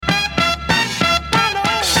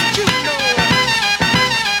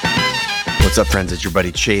What's up, friends? It's your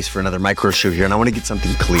buddy Chase for another micro show here, and I want to get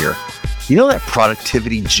something clear. You know that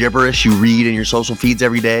productivity gibberish you read in your social feeds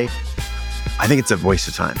every day? I think it's a waste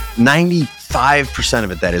of time. 95%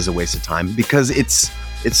 of it, that is a waste of time, because it's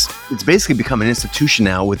basically become an institution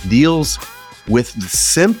now with deals with the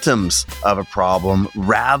symptoms of a problem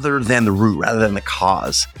rather than the root, rather than the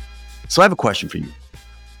cause. So I have a question for you.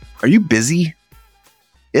 Are you busy?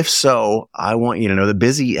 If so, I want you to know that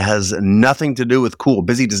busy has nothing to do with cool.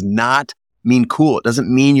 Busy does not mean cool. It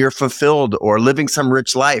doesn't mean you're fulfilled or living some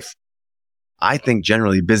rich life. I think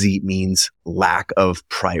generally busy means lack of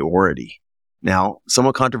priority. Now,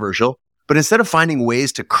 somewhat controversial, but instead of finding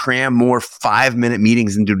ways to cram more 5-minute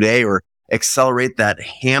meetings into a day or accelerate that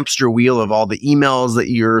hamster wheel of all the emails that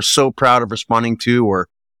you're so proud of responding to or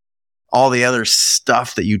all the other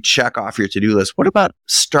stuff that you check off your to-do list, what about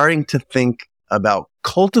starting to think about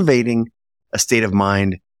cultivating a state of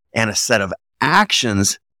mind and a set of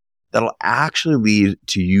actions that'll actually lead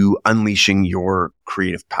to you unleashing your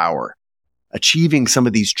creative power, achieving some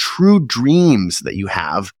of these true dreams that you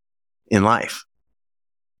have in life?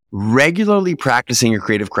 Regularly practicing your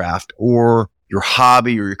creative craft or your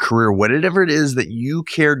hobby or your career, whatever it is that you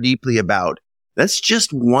care deeply about, that's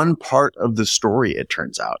just one part of the story, it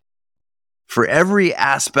turns out. For every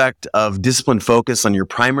aspect of disciplined focus on your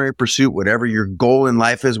primary pursuit, whatever your goal in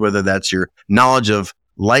life is, whether that's your knowledge of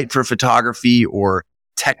light for photography or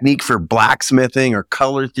technique for blacksmithing or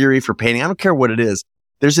color theory for painting, I don't care what it is,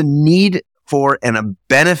 there's a need for and a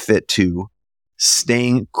benefit to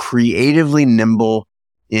staying creatively nimble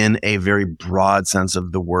in a very broad sense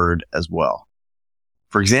of the word as well.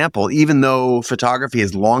 For example, even though photography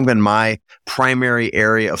has long been my primary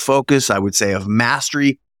area of focus, I would say of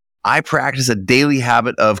mastery, I practice a daily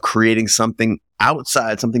habit of creating something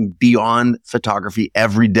outside, something beyond photography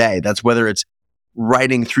every day. That's whether it's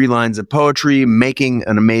writing 3 lines of poetry, making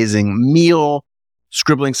an amazing meal,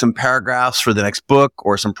 scribbling some paragraphs for the next book,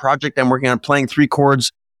 or some project I'm working on, playing 3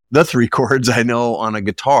 chords, the 3 chords I know on a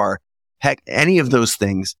guitar. Heck, any of those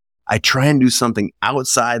things, I try and do something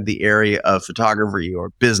outside the area of photography or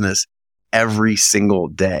business every single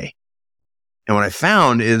day. And what I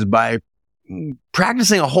found is by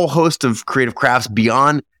practicing a whole host of creative crafts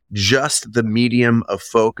beyond just the medium of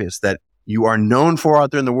focus that you are known for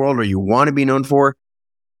out there in the world or you want to be known for,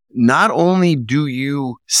 not only do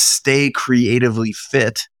you stay creatively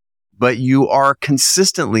fit, but you are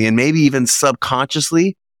consistently and maybe even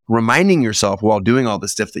subconsciously reminding yourself while doing all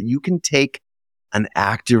this stuff that you can take an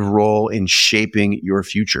active role in shaping your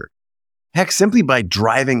future. Heck, simply by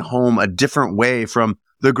driving home a different way from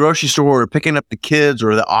the grocery store or picking up the kids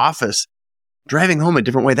or the office, driving home a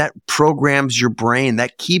different way, that programs your brain,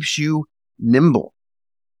 that keeps you nimble.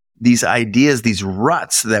 These ideas, these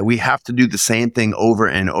ruts that we have to do the same thing over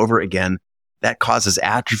and over again, that causes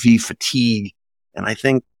atrophy, fatigue, and I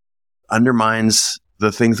think undermines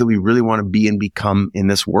the things that we really want to be and become in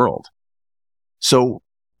this world. So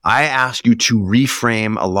I ask you to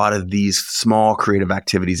reframe a lot of these small creative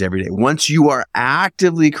activities every day. Once you are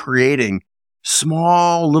actively creating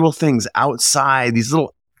small little things outside, these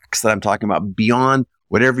little acts that I'm talking about, beyond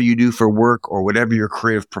whatever you do for work or whatever your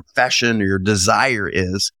creative profession or your desire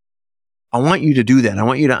is, I want you to do that. I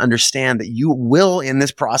want you to understand that you will, in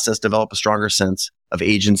this process, develop a stronger sense of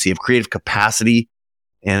agency, of creative capacity,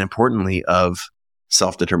 and importantly, of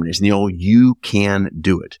self-determination. You can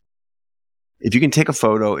do it. If you can take a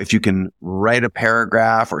photo, if you can write a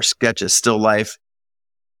paragraph or sketch a still life,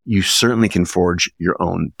 you certainly can forge your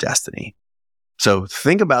own destiny. So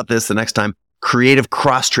think about this the next time. Creative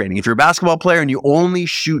cross-training. If you're a basketball player and you only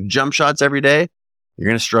shoot jump shots every day, you're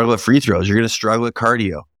going to struggle at free throws. You're going to struggle at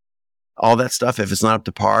cardio. All that stuff, if it's not up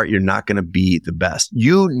to par, you're not going to be the best.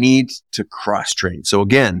 You need to cross-train. So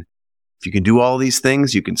again, if you can do all these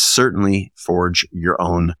things, you can certainly forge your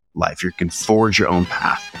own life. You can forge your own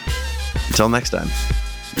path. Until next time,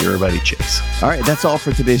 your buddy Chase. All right, that's all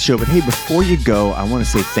for today's show. But hey, before you go, I want to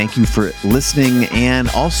say thank you for listening and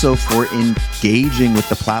also for engaging with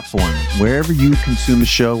the platform. Wherever you consume the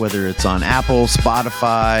show, whether it's on Apple,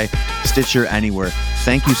 Spotify, Stitcher, anywhere,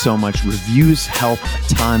 thank you so much. Reviews help a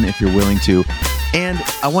ton if you're willing to. And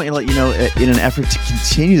I want to let you know, in an effort to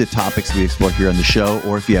continue the topics we explore here on the show,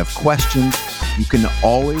 or if you have questions, you can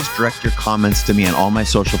always direct your comments to me on all my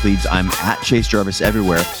social feeds. I'm at Chase Jarvis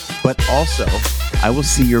everywhere. But also, I will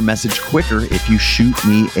see your message quicker if you shoot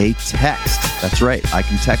me a text. That's right. I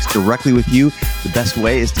can text directly with you. The best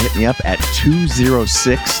way is to hit me up at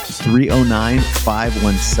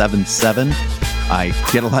 206-309-5177. I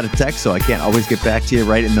get a lot of text, so I can't always get back to you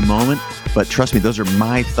right in the moment. But trust me, those are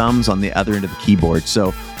my thumbs on the other end of the keyboard.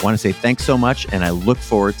 So I want to say thanks so much, and I look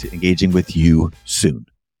forward to engaging with you soon.